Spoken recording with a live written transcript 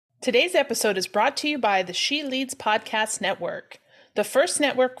Today's episode is brought to you by the She Leads Podcast Network, the first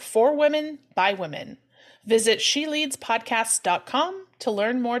network for women by women. Visit sheleadspodcast.com to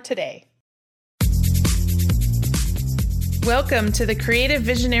learn more today. Welcome to the Creative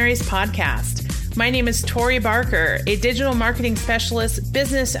Visionaries Podcast. My name is Tori Barker, a digital marketing specialist,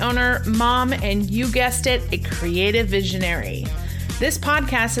 business owner, mom, and you guessed it, a creative visionary. This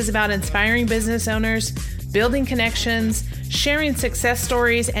podcast is about inspiring business owners, building connections, sharing success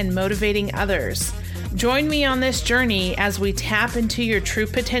stories, and motivating others. Join me on this journey as we tap into your true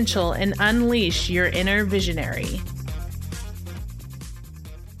potential and unleash your inner visionary.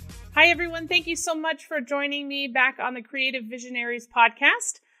 Hi, everyone. Thank you so much for joining me back on the Creative Visionaries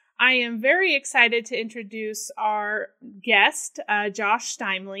podcast. I am very excited to introduce our guest, Josh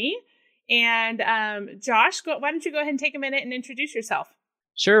Steimle. And Josh, why don't you go ahead and take a minute and introduce yourself?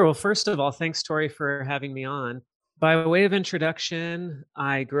 Sure. Well, first of all, thanks, Tori, for having me on. By way of introduction,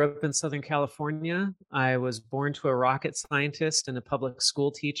 I grew up in Southern California. I was born to a rocket scientist and a public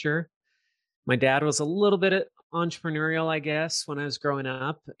school teacher. My dad was a little bit entrepreneurial, I guess, when I was growing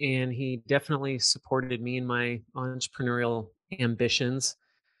up, and he definitely supported me in my entrepreneurial ambitions.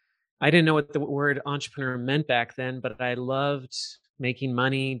 I didn't know what the word entrepreneur meant back then, but I loved making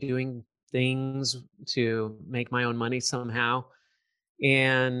money, doing things to make my own money somehow.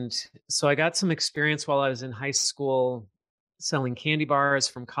 And so I got some experience while I was in high school selling candy bars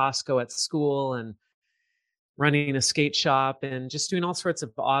from Costco at school and running a skate shop and just doing all sorts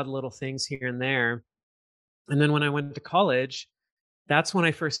of odd little things here and there. And then when I went to college, that's when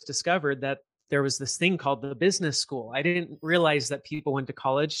I first discovered that there was this thing called the business school. I didn't realize that people went to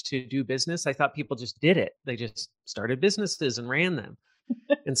college to do business. I thought people just did it. They just started businesses and ran them.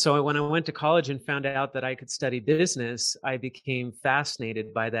 And so when I went to college and found out that I could study business, I became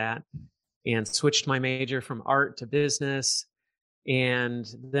fascinated by that and switched my major from art to business. And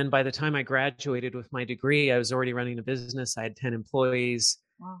then by the time I graduated with my degree, I was already running a business. I had 10 employees.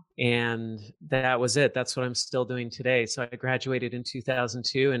 Wow. And that was it. That's what I'm still doing today. So I graduated in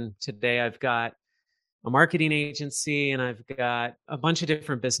 2002. And today I've got a marketing agency and I've got a bunch of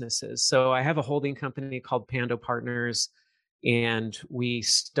different businesses. So I have a holding company called Pando Partners. And we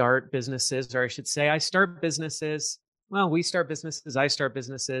start businesses, or I should say, I start businesses. Well, we start businesses, I start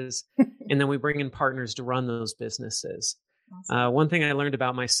businesses, and then we bring in partners to run those businesses. Awesome. One thing I learned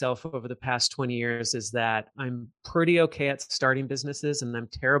about myself over the past 20 years is that I'm pretty okay at starting businesses and I'm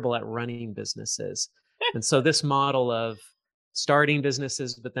terrible at running businesses. And so this model of starting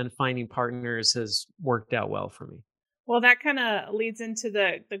businesses, but then finding partners has worked out well for me. Well, that kind of leads into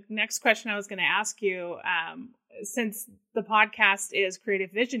the next question I was going to ask you. Since the podcast is Creative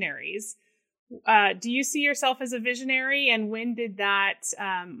Visionaries, do you see yourself as a visionary? And when did that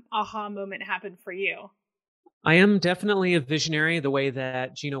aha moment happen for you? I am definitely a visionary, the way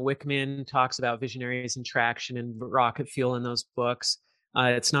that Gino Wickman talks about visionaries and traction and rocket fuel in those books.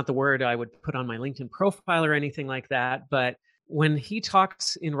 It's not the word I would put on my LinkedIn profile or anything like that, but when he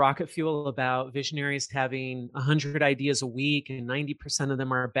talks in Rocket Fuel about visionaries having 100 ideas a week and 90% of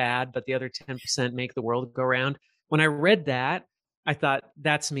them are bad, but the other 10% make the world go round. When I read that, I thought,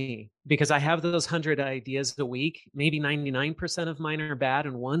 that's me, because I have those 100 ideas a week. Maybe 99% of mine are bad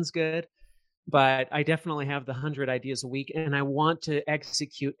and one's good, but I definitely have the 100 ideas a week and I want to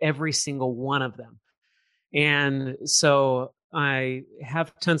execute every single one of them. And so I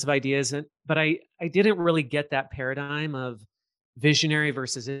have tons of ideas, but I didn't really get that paradigm of visionary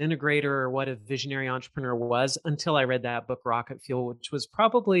versus integrator, or what a visionary entrepreneur was, until I read that book, Rocket Fuel, which was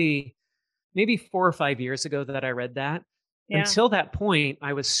probably maybe 4 or 5 years ago that I read that. Yeah. Until that point,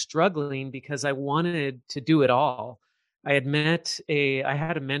 I was struggling because I wanted to do it all. I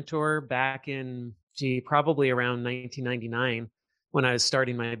had a mentor back in, probably around 1999 when I was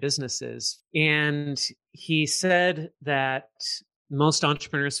starting my businesses. And he said that most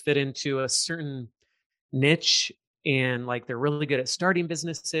entrepreneurs fit into a certain niche, and like they're really good at starting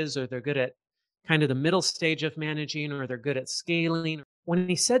businesses, or they're good at kind of the middle stage of managing, or they're good at scaling. When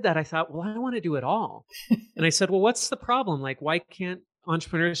he said that, I thought, well, I want to do it all. And I said, well, what's the problem? Like, why can't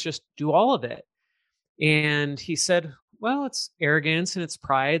entrepreneurs just do all of it? And he said, well, it's arrogance and it's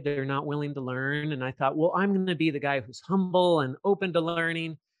pride. They're not willing to learn. And I thought, well, I'm going to be the guy who's humble and open to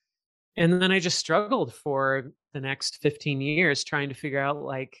learning. And then I just struggled for the next 15 years trying to figure out,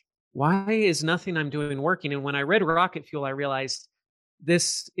 like, why is nothing I'm doing working? And when I read Rocket Fuel, I realized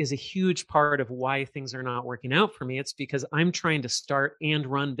this is a huge part of why things are not working out for me. It's because I'm trying to start and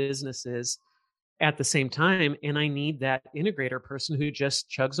run businesses at the same time. And I need that integrator person who just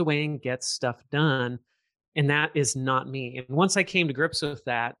chugs away and gets stuff done. And that is not me. And once I came to grips with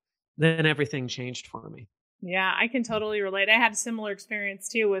that, then everything changed for me. Yeah, I can totally relate. I had a similar experience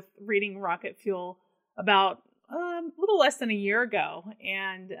too with reading Rocket Fuel about a little less than a year ago,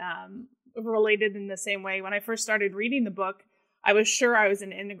 and related in the same way. When I first started reading the book, I was sure I was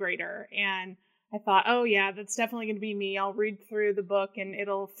an integrator, and I thought, oh yeah, that's definitely going to be me. I'll read through the book and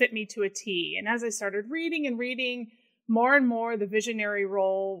it'll fit me to a T. And as I started reading and reading, more and more the visionary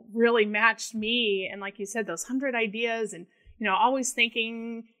role really matched me. And like you said, those 100 ideas and, always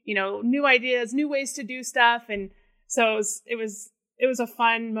thinking, new ideas, new ways to do stuff. And so it was a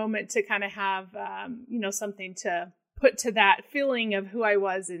fun moment to kind of have, something to put to that feeling of who I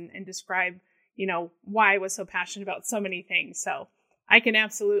was and describe, why I was so passionate about so many things. So I can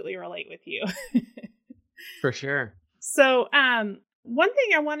absolutely relate with you. For sure. So, one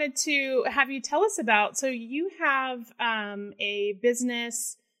thing I wanted to have you tell us about. So you have a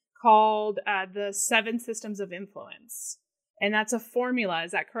business called the 7 Systems of Influence, and that's a formula.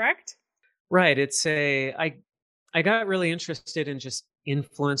 Is that correct? Right. I got really interested in just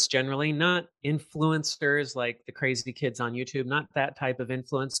influence generally, not influencers like the crazy kids on YouTube, not that type of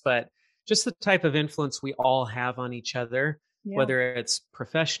influence, but just the type of influence we all have on each other, Yeah. whether it's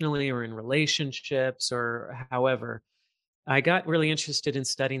professionally or in relationships or however. I got really interested in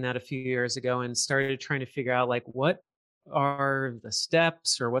studying that a few years ago and started trying to figure out like what are the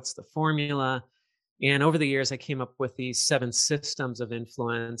steps or what's the formula. And over the years, I came up with these 7 systems of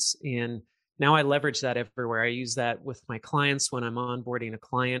influence. And now I leverage that everywhere. I use that with my clients when I'm onboarding a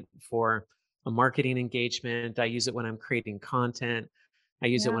client for a marketing engagement. I use it when I'm creating content. I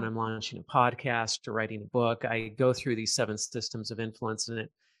use it when Yeah. I'm launching a podcast or writing a book. I go through these 7 systems of influence, and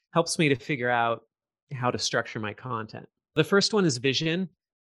it helps me to figure out how to structure my content. The first one is vision.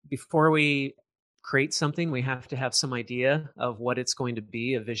 Before we create something, we have to have some idea of what it's going to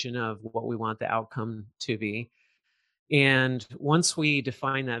be, a vision of what we want the outcome to be. And once we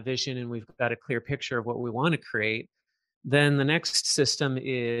define that vision and we've got a clear picture of what we want to create, then the next system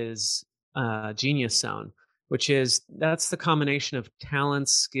is Genius Zone, that's the combination of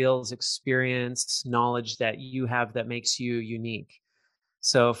talents, skills, experience, knowledge that you have that makes you unique.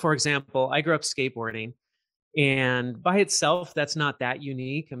 So, for example, I grew up skateboarding, and by itself, that's not that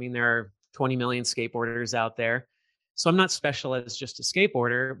unique. I mean, there are 20 million skateboarders out there. So I'm not special as just a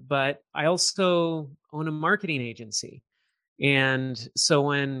skateboarder, but I also own a marketing agency. And so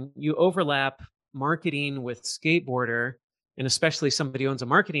when you overlap marketing with skateboarder, and especially somebody who owns a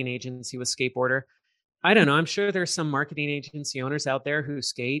marketing agency with skateboarder, I don't know. I'm sure there's some marketing agency owners out there who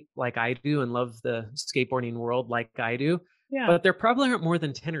skate like I do and love the skateboarding world like I do, Yeah. but there probably aren't more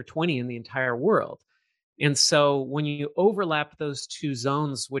than 10 or 20 in the entire world. And so when you overlap those 2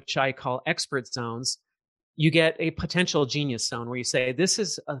 zones, which I call expert zones, you get a potential genius zone where you say, this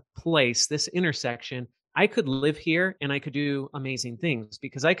is a place, this intersection, I could live here and I could do amazing things,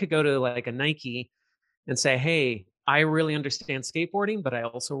 because I could go to like a Nike and say, hey, I really understand skateboarding, but I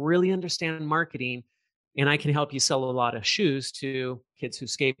also really understand marketing. And I can help you sell a lot of shoes to kids who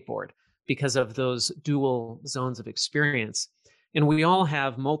skateboard because of those dual zones of experience. And we all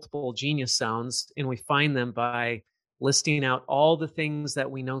have multiple genius zones, and we find them by listing out all the things that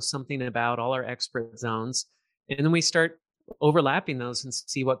we know something about, all our expert zones. And then we start overlapping those and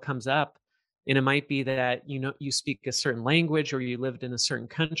see what comes up. And it might be that, you speak a certain language or you lived in a certain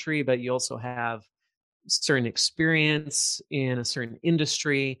country, but you also have certain experience in a certain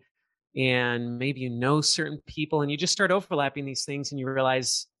industry, and maybe you know certain people, and you just start overlapping these things and you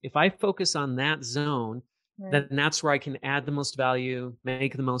realize, if I focus on that zone, Right. then that's where I can add the most value,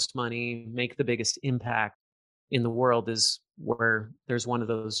 make the most money, make the biggest impact in the world, is where there's one of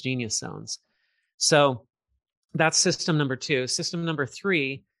those genius zones. So that's system number 2. System number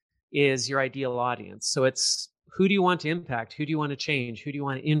 3 is your ideal audience. So it's, who do you want to impact? Who do you want to change? Who do you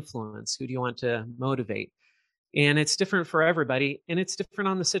want to influence? Who do you want to motivate? And it's different for everybody, and it's different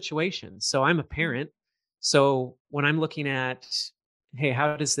on the situation. So I'm a parent. So when I'm looking at, hey,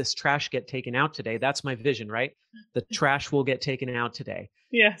 how does this trash get taken out today? That's my vision, right? The trash will get taken out today.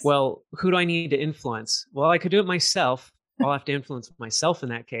 Yes. Well, who do I need to influence? Well, I could do it myself. I'll have to influence myself in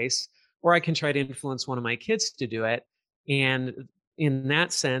that case, or I can try to influence one of my kids to do it. And in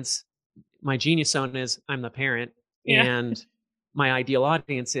that sense, my genius zone is I'm the parent, Yeah. and my ideal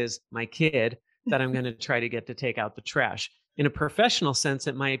audience is my kid that I'm going to try to get to take out the trash. In a professional sense,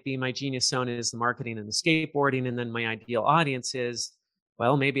 it might be my genius zone is the marketing and the skateboarding. And then my ideal audience is,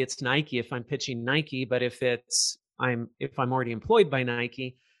 well, maybe it's Nike if I'm pitching Nike, but if I'm already employed by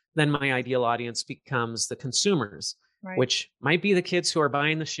Nike, then my ideal audience becomes the consumers, Right. which might be the kids who are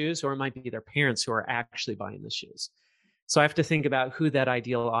buying the shoes, or it might be their parents who are actually buying the shoes. So I have to think about who that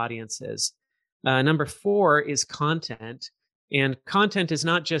ideal audience is. Number 4 is content. And content is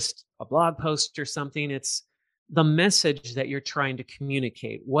not just a blog post or something. It's the message that you're trying to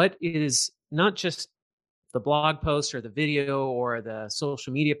communicate. What is not just the blog post or the video or the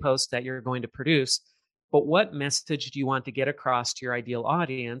social media post that you're going to produce, but what message do you want to get across to your ideal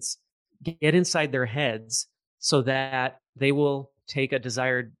audience, get inside their heads so that they will take a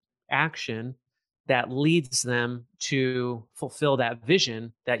desired action that leads them to fulfill that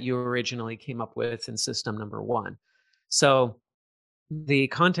vision that you originally came up with in system number one. So the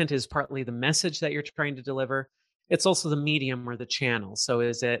content is partly the message that you're trying to deliver. It's also the medium or the channel. So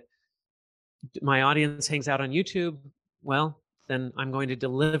is it my audience hangs out on YouTube? Well, then I'm going to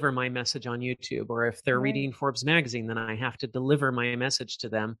deliver my message on YouTube. Or if they're Right. reading Forbes magazine, then I have to deliver my message to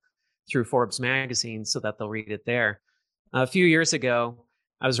them through Forbes magazine so that they'll read it there. A few years ago,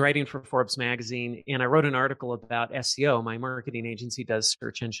 I was writing for Forbes magazine and I wrote an article about SEO. My marketing agency does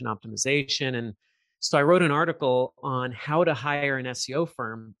search engine optimization. And so I wrote an article on how to hire an SEO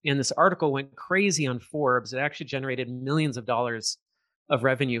firm. And this article went crazy on Forbes. It actually generated millions of dollars of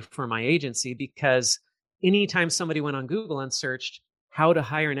revenue for my agency because anytime somebody went on Google and searched how to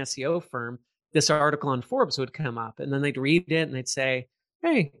hire an SEO firm, this article on Forbes would come up. And then they'd read it and they'd say,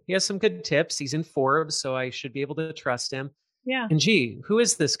 hey, he has some good tips. He's in Forbes, so I should be able to trust him. Yeah. And gee, who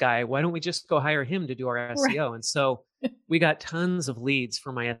is this guy? Why don't we just go hire him to do our SEO? Right. And so we got tons of leads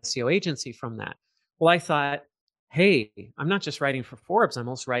for my SEO agency from that. Well, I thought, hey, I'm not just writing for Forbes. I'm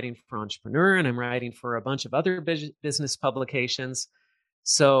also writing for Entrepreneur and I'm writing for a bunch of other business publications.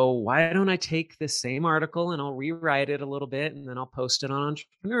 So why don't I take this same article and I'll rewrite it a little bit and then I'll post it on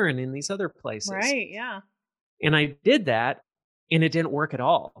Entrepreneur and in these other places. Right. Yeah. And I did that and it didn't work at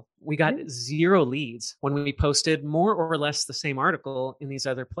all. We got zero leads when we posted more or less the same article in these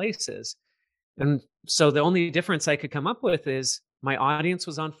other places. And so the only difference I could come up with is my audience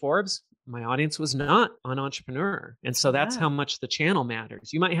was on Forbes. My audience was not on Entrepreneur. And so that's how much the channel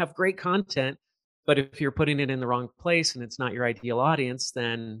matters. You might have great content, but if you're putting it in the wrong place and it's not your ideal audience,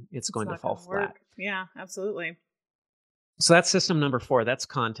 then it's going to fall flat. Yeah, absolutely. So that's system number 4. That's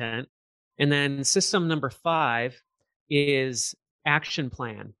content. And then system number 5 is action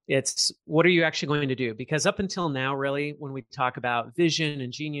plan. It's what are you actually going to do? Because up until now, really, when we talk about vision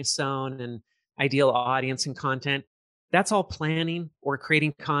and genius zone and ideal audience and content, that's all planning or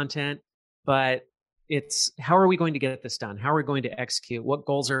creating content. But it's how are we going to get this done? How are we going to execute? What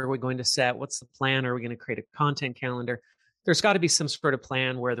goals are we going to set? What's the plan? Are we going to create a content calendar? There's got to be some sort of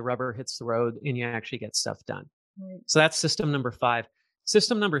plan where the rubber hits the road and you actually get stuff done. Right. So that's system number 5.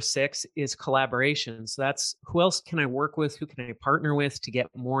 System number 6 is collaboration. So that's who else can I work with? Who can I partner with to get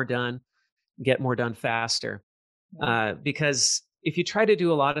more done faster? Because if you try to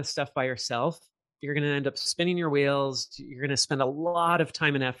do a lot of stuff by yourself, you're going to end up spinning your wheels. You're going to spend a lot of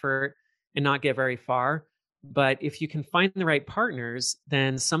time and effort and not get very far. But if you can find the right partners,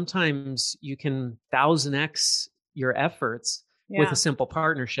 then sometimes you can 1000x your efforts with a simple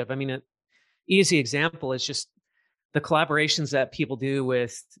partnership. I mean, an easy example is just the collaborations that people do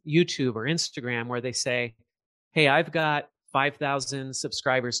with YouTube or Instagram, where they say, hey, I've got 5,000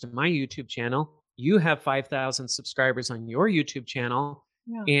 subscribers to my YouTube channel. You have 5,000 subscribers on your YouTube channel.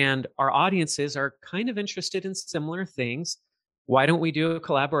 And our audiences are kind of interested in similar things. Why don't we do a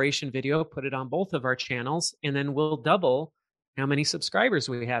collaboration video, put it on both of our channels, and then we'll double how many subscribers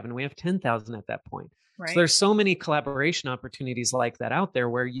we have. And we have 10,000 at that point. Right. So there's so many collaboration opportunities like that out there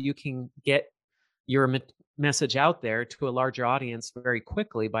where you can get your message out there to a larger audience very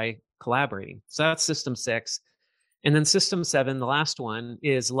quickly by collaborating. So that's system 6. And then system 7, the last one,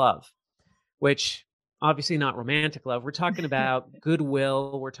 is love, which obviously not romantic love. We're talking about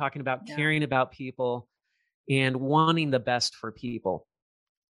goodwill. We're talking about caring about people and wanting the best for people.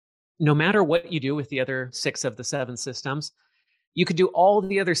 No matter what you do with the other 6 of the 7 systems, you could do all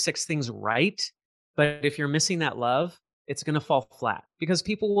the other 6 things right. But if you're missing that love, it's going to fall flat because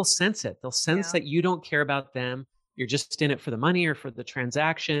people will sense it. They'll sense that you don't care about them. You're just in it for the money or for the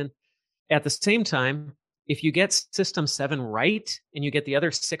transaction. At the same time, if you get system 7 right and you get the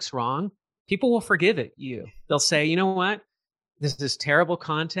other 6 wrong, people will forgive you. They'll say, you know what? This is terrible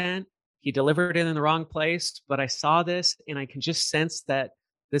content. He delivered it in the wrong place, but I saw this and I can just sense that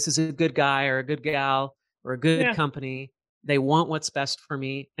this is a good guy or a good gal or a good company. They want what's best for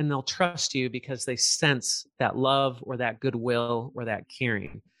me and they'll trust you because they sense that love or that goodwill or that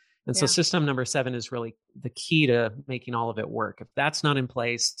caring. And so system number 7 is really the key to making all of it work. If that's not in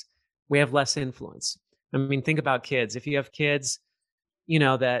place, we have less influence. I mean, think about kids. If you have kids, you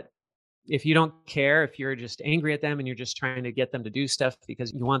know that if you don't care, if you're just angry at them and you're just trying to get them to do stuff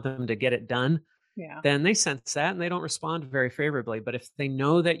because you want them to get it done, then they sense that and they don't respond very favorably. But if they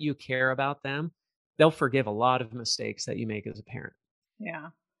know that you care about them, they'll forgive a lot of mistakes that you make as a parent. Yeah.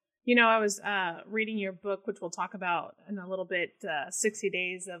 I was reading your book, which we'll talk about in a little bit, 60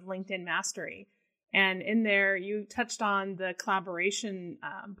 Days of LinkedIn Mastery. And in there, you touched on the collaboration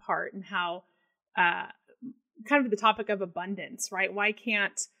part and how kind of the topic of abundance, right? Why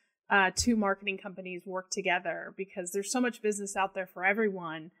can't two marketing companies work together? Because there's so much business out there for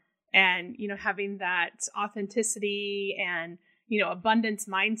everyone. And, having that authenticity and, abundance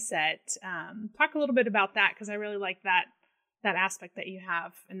mindset. Talk a little bit about that, because I really like that aspect that you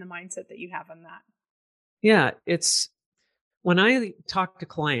have and the mindset that you have on that. Yeah, it's when I talk to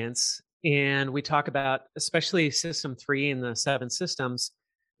clients and we talk about, especially system 3 in the 7 systems,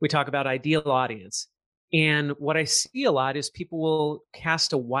 we talk about ideal audience. And what I see a lot is people will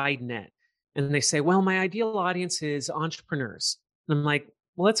cast a wide net and they say, well, my ideal audience is entrepreneurs. And I'm like,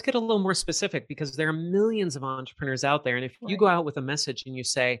 well, let's get a little more specific, because there are millions of entrepreneurs out there. And if you go out with a message and you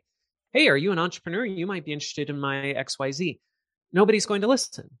say, hey, are you an entrepreneur? You might be interested in my XYZ. Nobody's going to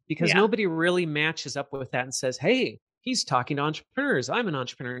listen, because nobody really matches up with that and says, hey, he's talking to entrepreneurs. I'm an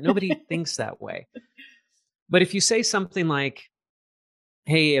entrepreneur. Nobody thinks that way. But if you say something like,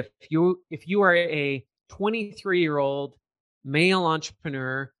 hey, if you are a 23-year-old male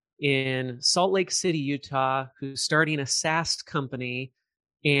entrepreneur in Salt Lake City, Utah, who's starting a SaaS company,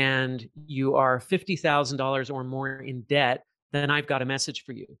 and you are $50,000 or more in debt, then I've got a message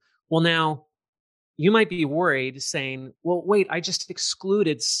for you. Well, now you might be worried, saying, well, wait, I just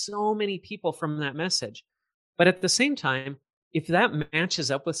excluded so many people from that message. But at the same time, if that matches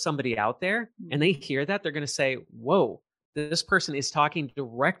up with somebody out there and they hear that, they're going to say, whoa, this person is talking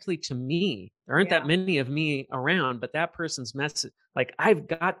directly to me. There aren't that many of me around, but that person's message, like, I've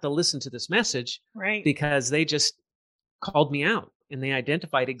got to listen to this message, because they just called me out and they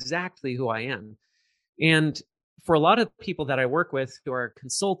identified exactly who I am. And for a lot of people that I work with who are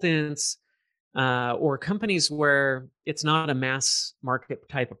consultants or companies where it's not a mass market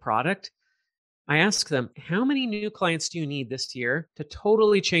type of product, I ask them, how many new clients do you need this year to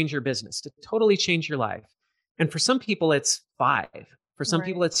totally change your business, to totally change your life? And for some people, it's 5. For some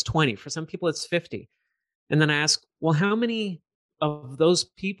people, it's 20. For some people, it's 50. And then I ask, well, how many of those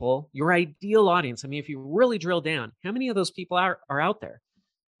people, your ideal audience, I mean, if you really drill down, how many of those people are out there?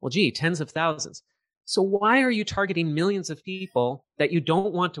 Well, gee, tens of thousands. So why are you targeting millions of people that you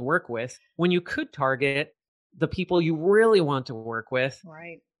don't want to work with when you could target the people you really want to work with?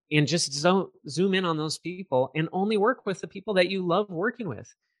 And just zoom in on those people and only work with the people that you love working with.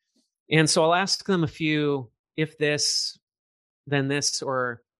 And so I'll ask them a few if this, then this,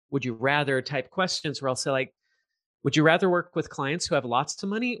 or would you rather type questions where I'll say, like, would you rather work with clients who have lots of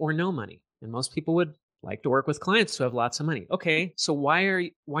money or no money? And most people would like to work with clients who have lots of money. Okay, so why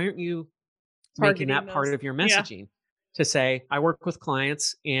aren't you making that part of your messaging to say, I work with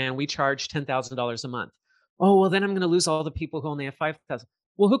clients and we charge $10,000 a month? Oh, well, then I'm going to lose all the people who only have 5,000.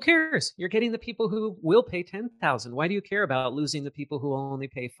 Well, who cares? You're getting the people who will pay 10,000. Why do you care about losing the people who only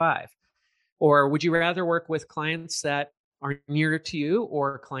pay 5? Or would you rather work with clients that are near to you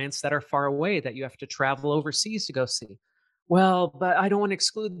or clients that are far away that you have to travel overseas to go see? Well, but I don't want to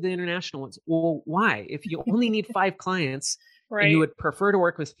exclude the international ones. Well, why? If you only need 5 clients and you would prefer to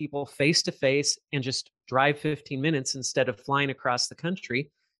work with people face to face and just drive 15 minutes instead of flying across the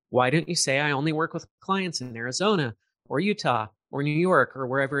country, why don't you say, I only work with clients in Arizona or Utah or New York or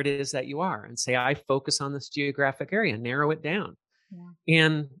wherever it is that you are, and say, I focus on this geographic area, narrow it down.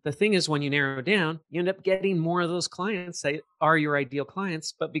 And the thing is, when you narrow down, you end up getting more of those clients that are your ideal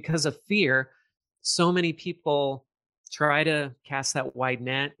clients. But because of fear, so many people try to cast that wide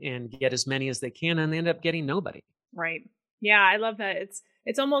net and get as many as they can, and they end up getting nobody. Right. Yeah, I love that.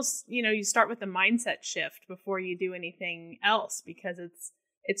 It's almost, you start with a mindset shift before you do anything else, because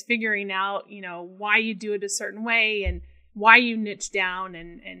it's figuring out, why you do it a certain way and why you niche down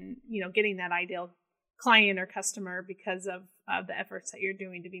and getting that ideal client or customer because of the efforts that you're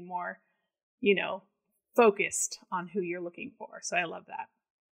doing to be more, focused on who you're looking for. So I love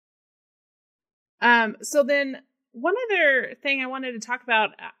that. So then one other thing I wanted to talk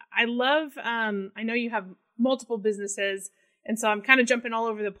about, I love, I know you have multiple businesses, and so I'm kind of jumping all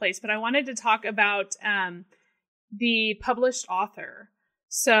over the place, but I wanted to talk about the published author.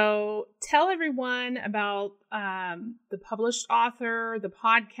 So tell everyone about the published author, the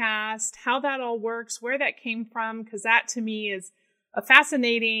podcast, how that all works, where that came from, because that to me is a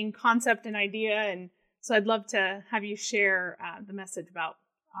fascinating concept and idea. And so I'd love to have you share the message about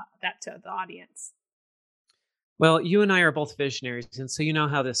that to the audience. Well, you and I are both visionaries, and so you know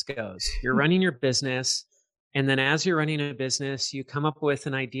how this goes. You're running your business, and then as you're running a business, you come up with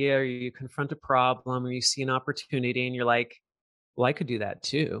an idea, or you confront a problem, or you see an opportunity, and you're like, well, I could do that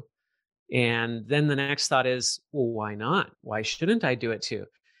too. And then the next thought is, well, why not? Why shouldn't I do it too?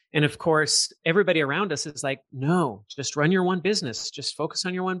 And of course, everybody around us is like, no, just run your one business, just focus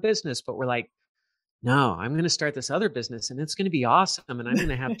on your one business. But we're like, no, I'm going to start this other business and it's going to be awesome. And I'm going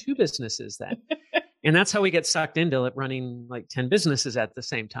to have two businesses then. And that's how we get sucked into running like 10 businesses at the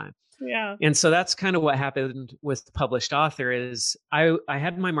same time. Yeah. And so that's kind of what happened with Published Author is I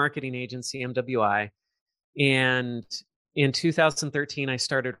had my marketing agency, MWI. And in 2013, I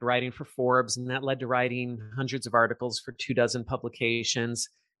started writing for Forbes, and that led to writing hundreds of articles for 24 publications.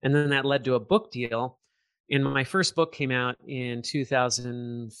 And then that led to a book deal. And my first book came out in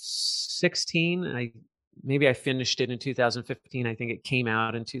 2016. Maybe I finished it in 2015. I think it came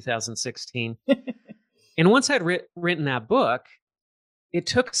out in 2016. And once I'd written that book, it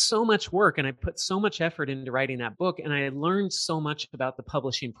took so much work and I put so much effort into writing that book. And I learned so much about the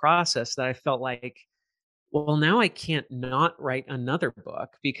publishing process that I felt like, well, now I can't not write another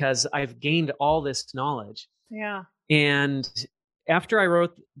book because I've gained all this knowledge. Yeah. And after I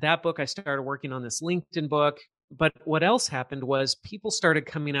wrote that book, I started working on this LinkedIn book. But what else happened was people started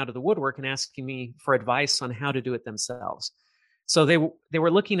coming out of the woodwork and asking me for advice on how to do it themselves. So they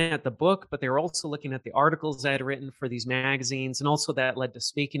were looking at the book, but they were also looking at the articles I had written for these magazines. And also that led to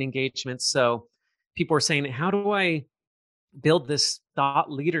speaking engagements. So people were saying, how do I build this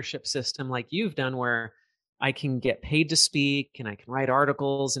thought leadership system like you've done where I can get paid to speak and I can write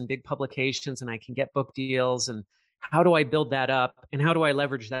articles in big publications and I can get book deals? And how do I build that up? And how do I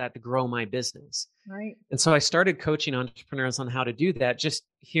leverage that to grow my business? Right. And so I started coaching entrepreneurs on how to do that just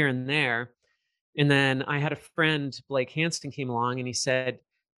here and there. And then I had a friend, Blake Hanston, came along and he said,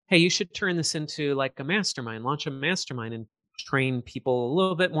 hey, you should turn this into like a mastermind, launch a mastermind and train people a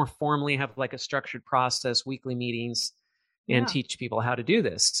little bit more formally, have like a structured process, weekly meetings, and teach people how to do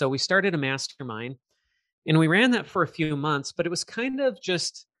this. So we started a mastermind and we ran that for a few months, but it was kind of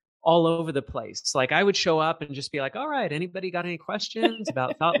just all over the place. Like I would show up and just be like, all right, anybody got any questions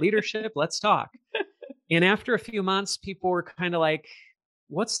about thought leadership? Let's talk. And after a few months, people were kind of like,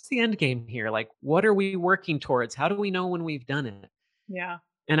 what's the end game here? Like, what are we working towards? How do we know when we've done it? Yeah.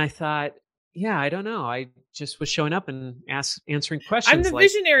 And I thought, yeah, I don't know. I just was showing up and answering questions. I'm the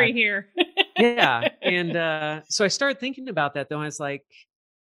visionary here. Yeah. And so I started thinking about that, though. I was like,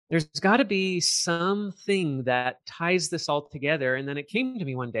 there's got to be something that ties this all together. And then it came to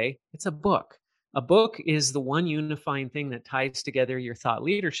me one day, it's a book. A book is the one unifying thing that ties together your thought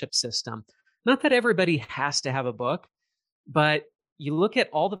leadership system. Not that everybody has to have a book, but you look at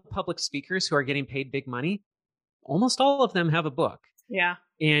all the public speakers who are getting paid big money, almost all of them have a book. Yeah.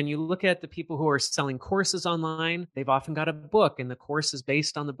 And you look at the people who are selling courses online, they've often got a book and the course is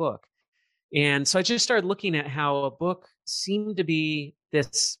based on the book. And so I just started looking at how a book seemed to be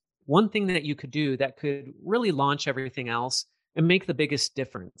this one thing that you could do that could really launch everything else and make the biggest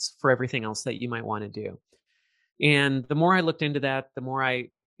difference for everything else that you might want to do. And the more I looked into that, the more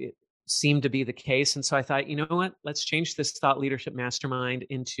it seemed to be the case. And so I thought, you know what, let's change this thought leadership mastermind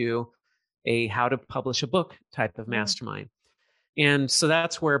into a how to publish a book type of mastermind. And so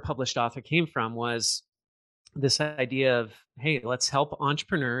that's where Published Author came from, was this idea of, hey, let's help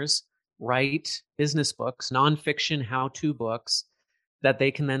entrepreneurs write business books, nonfiction how-to books that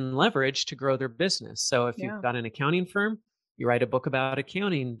they can then leverage to grow their business. So if you've got an accounting firm, you write a book about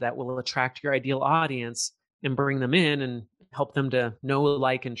accounting that will attract your ideal audience and bring them in and help them to know,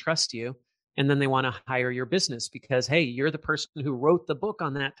 like, and trust you. And then they want to hire your business because, hey, you're the person who wrote the book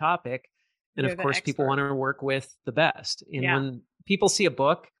on that topic. And of course, people want to work with the best. And when people see a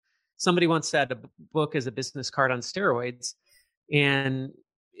book, somebody once said a book is a business card on steroids. And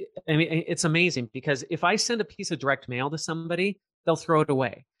I mean, it's amazing because if I send a piece of direct mail to somebody, they'll throw it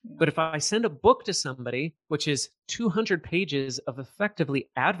away. But if I send a book to somebody, which is 200 pages of effectively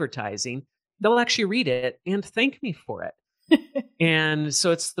advertising, they'll actually read it and thank me for it. And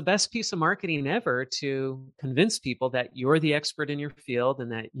so it's the best piece of marketing ever to convince people that you're the expert in your field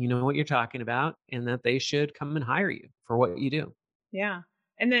and that you know what you're talking about and that they should come and hire you for what you do. Yeah.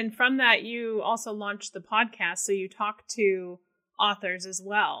 And then from that, you also launched the podcast. So you talk to authors as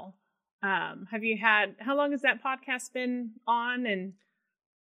well. How long has that podcast been on? And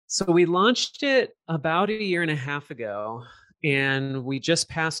so we launched it about a year and a half ago. And we just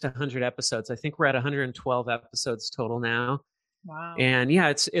passed 100 episodes. I think we're at 112 episodes total now. Wow. And yeah,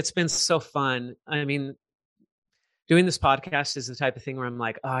 it's been so fun. I mean, doing this podcast is the type of thing where I'm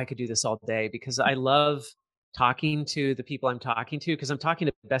like, oh, I could do this all day because I love talking to the people I'm talking to, because I'm talking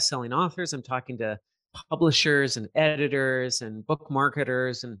to best-selling authors. I'm talking to publishers and editors and book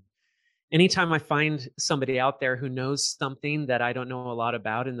marketers. And anytime I find somebody out there who knows something that I don't know a lot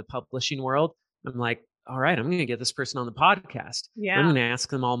about in the publishing world, I'm like, all right, I'm going to get this person on the podcast. Yeah. I'm going to ask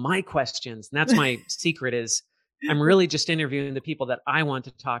them all my questions. And that's my secret, is I'm really just interviewing the people that I want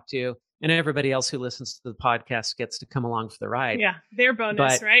to talk to, and everybody else who listens to the podcast gets to come along for the ride. Yeah, their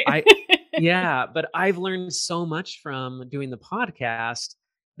bonus, But right? but I've learned so much from doing the podcast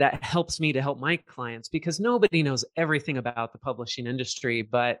that helps me to help my clients, because nobody knows everything about the publishing industry,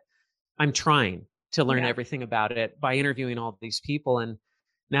 but I'm trying to learn everything about it by interviewing all these people. And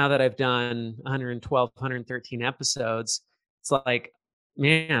now that I've done 112, 113 episodes, it's like,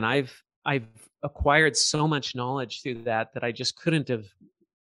 man, I've acquired so much knowledge through that I just couldn't have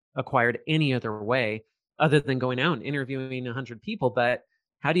acquired any other way other than going out and interviewing 100 people. But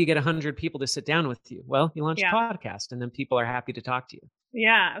how do you get 100 people to sit down with you? Well, you launch a podcast, and then people are happy to talk to you.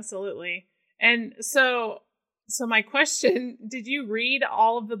 Yeah, absolutely. And so my question, did you read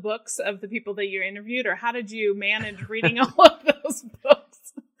all of the books of the people that you interviewed, or how did you manage reading all of those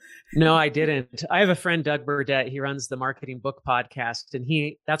books? No, I didn't. I have a friend, Doug Burdett. He runs the Marketing Book Podcast,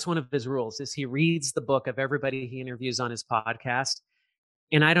 and that's one of his rules is he reads the book of everybody he interviews on his podcast.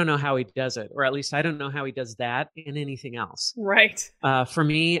 And I don't know how he does it, or at least I don't know how he does that in anything else. Right. For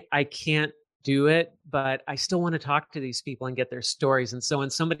me, I can't do it, but I still want to talk to these people and get their stories. And so when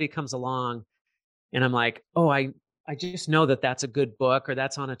somebody comes along and I'm like, oh, I just know that that's a good book, or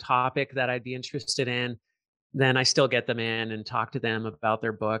that's on a topic that I'd be interested in, then I still get them in and talk to them about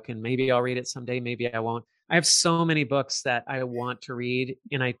their book. And maybe I'll read it someday, maybe I won't. I have so many books that I want to read,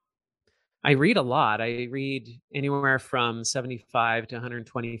 and I read a lot. I read anywhere from 75 to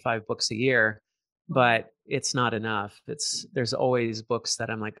 125 books a year, but it's not enough. There's always books that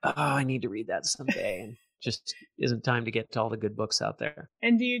I'm like, oh, I need to read that someday, and just isn't time to get to all the good books out there.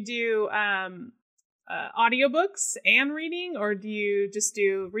 And do you do audiobooks and reading, or do you just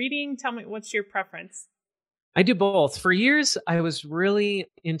do reading? Tell me, what's your preference? I do both. For years, I was really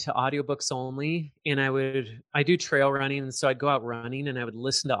into audiobooks only, and I do trail running. And so I'd go out running and I would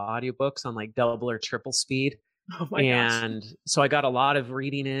listen to audiobooks on like double or triple speed. Oh my gosh. So I got a lot of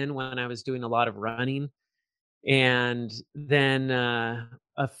reading in when I was doing a lot of running. And then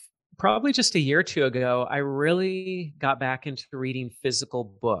probably just a year or two ago, I really got back into reading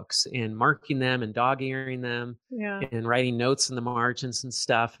physical books and marking them and dog-earing them and writing notes in the margins and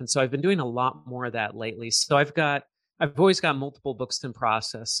stuff. And so I've been doing a lot more of that lately. So I've always got multiple books in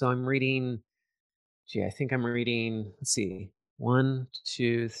process. So I'm reading, I think I'm reading, let's see, 1,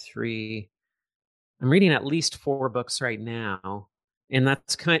 2, 3. I'm reading at least 4 books right now. And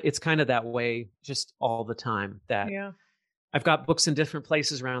it's kind of that way just all the time that I've got books in different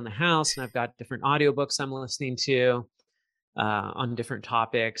places around the house, and I've got different audiobooks I'm listening to on different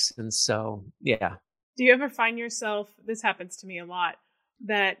topics. And so, yeah. Do you ever find yourself, this happens to me a lot,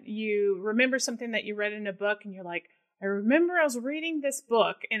 that you remember something that you read in a book and you're like, I remember I was reading this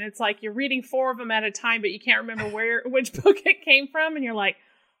book, and it's like you're reading 4 of them at a time, but you can't remember which book it came from. And you're like,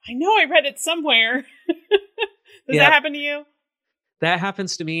 I know I read it somewhere. Does that happen to you? That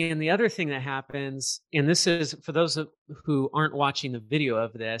happens to me. And the other thing that happens, and this is for those who aren't watching the video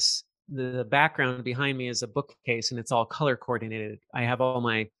of this, the background behind me is a bookcase, and it's all color coordinated. I have all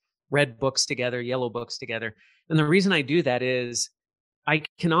my red books together, yellow books together. And the reason I do that is I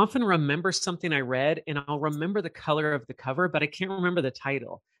can often remember something I read, and I'll remember the color of the cover, but I can't remember the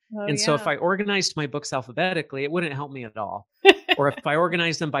title. So if I organized my books alphabetically, it wouldn't help me at all. Or if I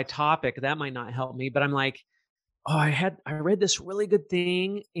organized them by topic, that might not help me. But I'm like, oh, I read this really good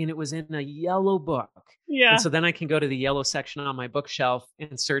thing, and it was in a yellow book. Yeah. And so then I can go to the yellow section on my bookshelf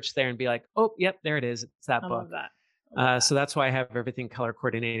and search there and be like, oh, yep, there it is. It's that book. Love that. So that's why I have everything color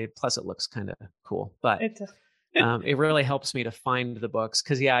coordinated. Plus it looks kind of cool, but it really helps me to find the books.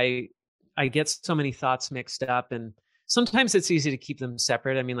 Cause I get so many thoughts mixed up, and sometimes it's easy to keep them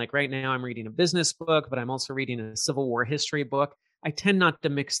separate. I mean, like right now I'm reading a business book, but I'm also reading a Civil War history book. I tend not to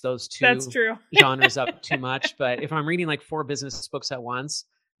mix those two genres up too much. But if I'm reading like 4 business books at once,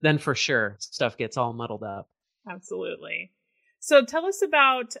 then for sure stuff gets all muddled up. Absolutely. So tell us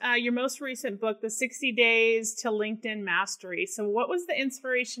about your most recent book, The 60 Days to LinkedIn Mastery. So what was the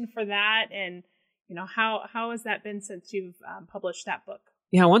inspiration for that? And, how has that been since you've published that book?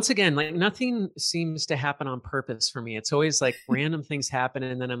 Yeah, once again, like nothing seems to happen on purpose for me. It's always like random things happen,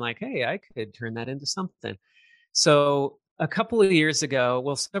 and then I'm like, hey, I could turn that into something. So several years ago,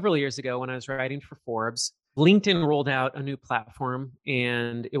 when I was writing for Forbes, LinkedIn rolled out a new platform,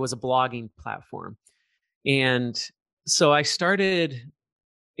 and it was a blogging platform. And so I started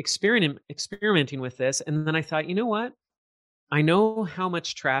experimenting with this. And then I thought, you know what? I know how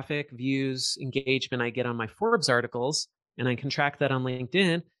much traffic, views, engagement I get on my Forbes articles, and I can track that on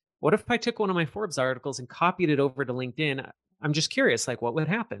LinkedIn. What if I took one of my Forbes articles and copied it over to LinkedIn? I'm just curious, like what would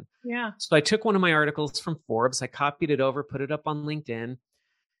happen? Yeah. So I took one of my articles from Forbes, I copied it over, put it up on LinkedIn,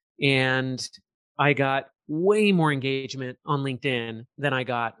 and I got way more engagement on LinkedIn than I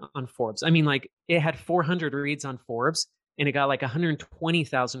got on Forbes. I mean, like it had 400 reads on Forbes and it got like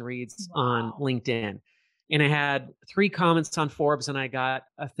 120,000 reads on Wow. LinkedIn. And I had 3 comments on Forbes and I got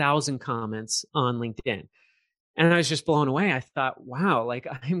 1,000 comments on LinkedIn. And I was just blown away. I thought, wow, like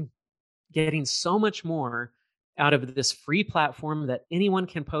I'm getting so much more out of this free platform that anyone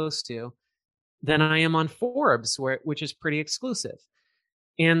can post to than I am on Forbes, which is pretty exclusive.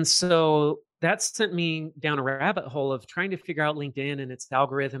 And so that sent me down a rabbit hole of trying to figure out LinkedIn and its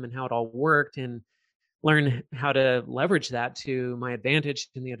algorithm and how it all worked and learn how to leverage that to my advantage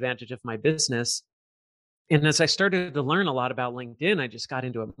and the advantage of my business. And as I started to learn a lot about LinkedIn, I just got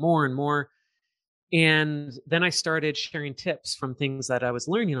into it more and more. And then I started sharing tips from things that I was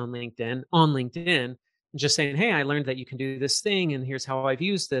learning on LinkedIn, and just saying, "Hey, I learned that you can do this thing and here's how I've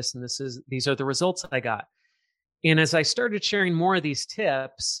used this and these are the results I got." And as I started sharing more of these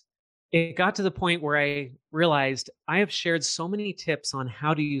tips, it got to the point where I realized I have shared so many tips on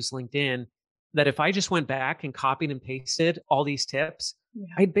how to use LinkedIn that if I just went back and copied and pasted all these tips, Yeah.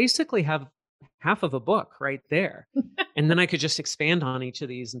 I'd basically have half of a book right there. And then I could just expand on each of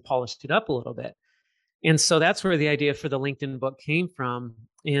these and polish it up a little bit. And so that's where the idea for the LinkedIn book came from.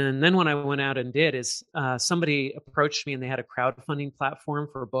 And then what I went out and did is somebody approached me and they had a crowdfunding platform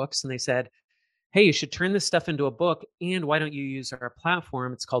for books. And they said, "Hey, you should turn this stuff into a book. And why don't you use our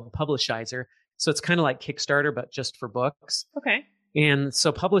platform? It's called Publishizer." So it's kind of like Kickstarter, but just for books. Okay. And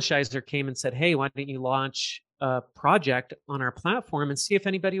so Publishizer came and said, "Hey, why don't you launch a project on our platform and see if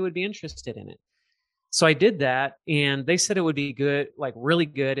anybody would be interested in it?" So I did that, and they said it would be good, like really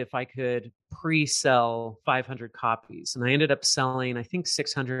good, if I could pre-sell 500 copies. And I ended up selling, I think,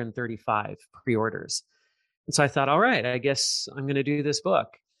 635 pre-orders. And so I thought, all right, I guess I'm going to do this book.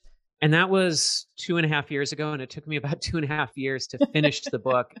 And that was 2.5 years ago. And it took me about 2.5 years to finish the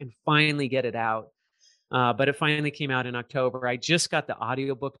book and finally get it out. But it finally came out in October. I just got the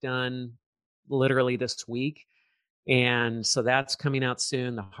audiobook done literally this week. And so that's coming out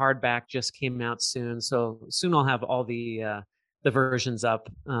soon. The hardback just came out soon. So soon I'll have all the versions up.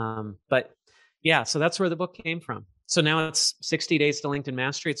 But yeah, so that's where the book came from. So now it's 60 Days to LinkedIn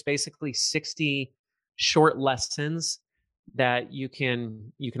Mastery. It's basically 60 short lessons that you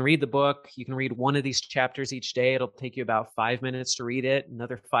can read the book. You can read one of these chapters each day. It'll take you about 5 minutes to read it,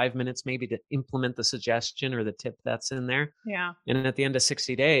 another 5 minutes maybe to implement the suggestion or the tip that's in there. Yeah. And at the end of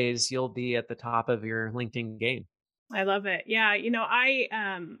 60 days, you'll be at the top of your LinkedIn game. I love it. Yeah.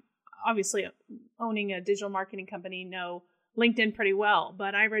 I obviously owning a digital marketing company, know LinkedIn pretty well,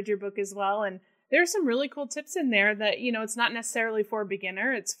 but I read your book as well. And there are some really cool tips in there that, it's not necessarily for a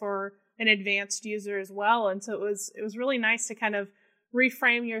beginner, it's for an advanced user as well. And so it was really nice to kind of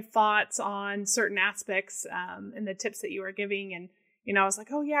reframe your thoughts on certain aspects and the tips that you were giving. And, I was like,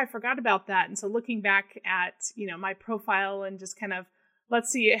 oh yeah, I forgot about that. And so looking back at, my profile and just kind of, let's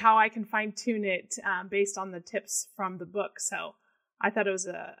see how I can fine tune it based on the tips from the book. So I thought it was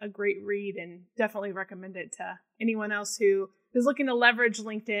a great read and definitely recommend it to anyone else who is looking to leverage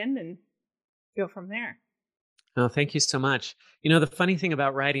LinkedIn and go from there. Oh, thank you so much. The funny thing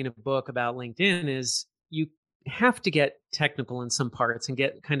about writing a book about LinkedIn is you have to get technical in some parts and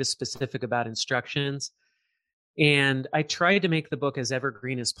get kind of specific about instructions. And I tried to make the book as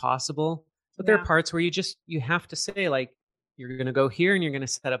evergreen as possible, but there are parts where you have to say, like, you're going to go here and you're going to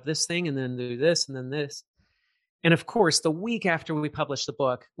set up this thing and then do this and then this. And of course, the week after we published the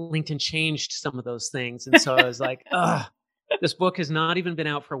book, LinkedIn changed some of those things. And so I was like, this book has not even been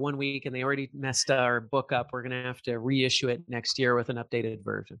out for 1 week and they already messed our book up. We're going to have to reissue it next year with an updated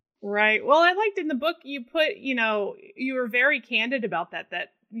version. Right. Well, I liked in the book you put, you were very candid about that,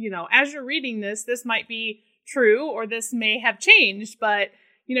 as you're reading this might be true or this may have changed, but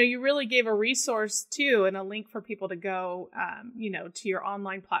you really gave a resource too and a link for people to go, to your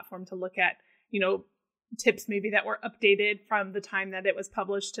online platform to look at, tips maybe that were updated from the time that it was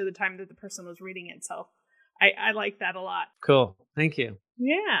published to the time that the person was reading it. So I like that a lot. Cool. Thank you.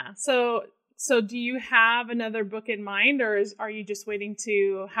 Yeah. So do you have another book in mind, or are you just waiting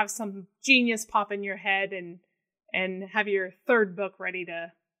to have some genius pop in your head and have your third book ready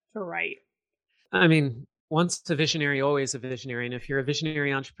to write? I mean, once a visionary, always a visionary. And if you're a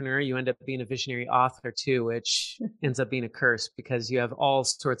visionary entrepreneur, you end up being a visionary author too, which ends up being a curse because you have all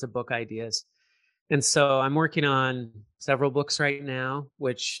sorts of book ideas. And so I'm working on several books right now,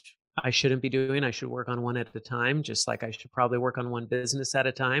 which I shouldn't be doing. I should work on one at a time, just like I should probably work on one business at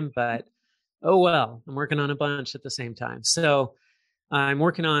a time. But oh well, I'm working on a bunch at the same time. So I'm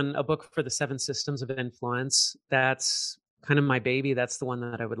working on a book for the 7 Systems of Influence. That's kind of my baby. That's the one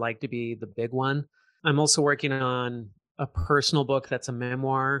that I would like to be the big one. I'm also working on a personal book that's a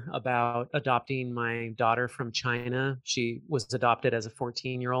memoir about adopting my daughter from China. She was adopted as a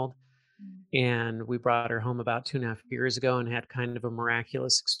 14-year-old. And we brought her home about 2.5 years ago and had kind of a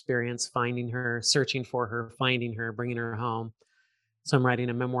miraculous experience finding her, searching for her, finding her, bringing her home. So I'm writing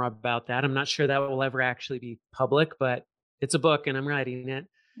a memoir about that. I'm not sure that will ever actually be public, but it's a book and I'm writing it.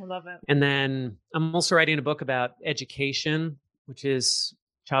 I love it. And then I'm also writing a book about education, which is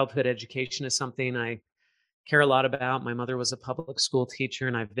childhood education is something I care a lot about. My mother was a public school teacher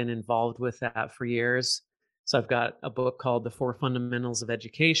and I've been involved with that for years. So I've got a book called The 4 Fundamentals of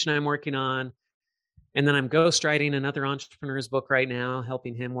Education I'm working on. And then I'm ghostwriting another entrepreneur's book right now,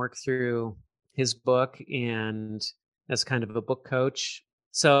 helping him work through his book and as kind of a book coach.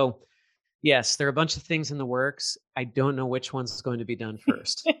 So yes, there are a bunch of things in the works. I don't know which one's going to be done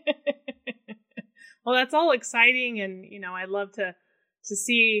first. Well, that's all exciting. And, I love to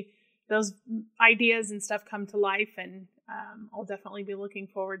see those ideas and stuff come to life. And I'll definitely be looking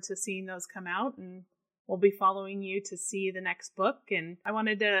forward to seeing those come out. And we'll be following you to see the next book. And I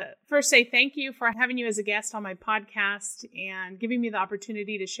wanted to first say thank you for having you as a guest on my podcast and giving me the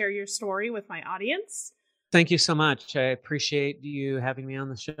opportunity to share your story with my audience. Thank you so much. I appreciate you having me on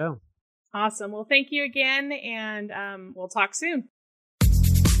the show. Awesome. Well, thank you again, and we'll talk soon.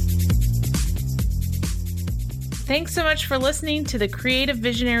 Thanks so much for listening to the Creative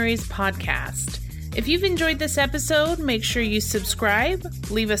Visionaries podcast. If you've enjoyed this episode, make sure you subscribe,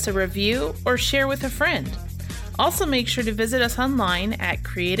 leave us a review, or share with a friend. Also, make sure to visit us online at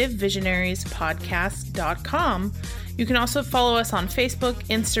creativevisionariespodcast.com. You can also follow us on Facebook,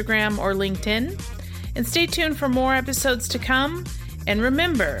 Instagram, or LinkedIn. And stay tuned for more episodes to come. And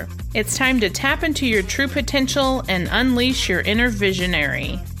remember, it's time to tap into your true potential and unleash your inner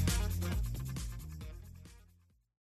visionary.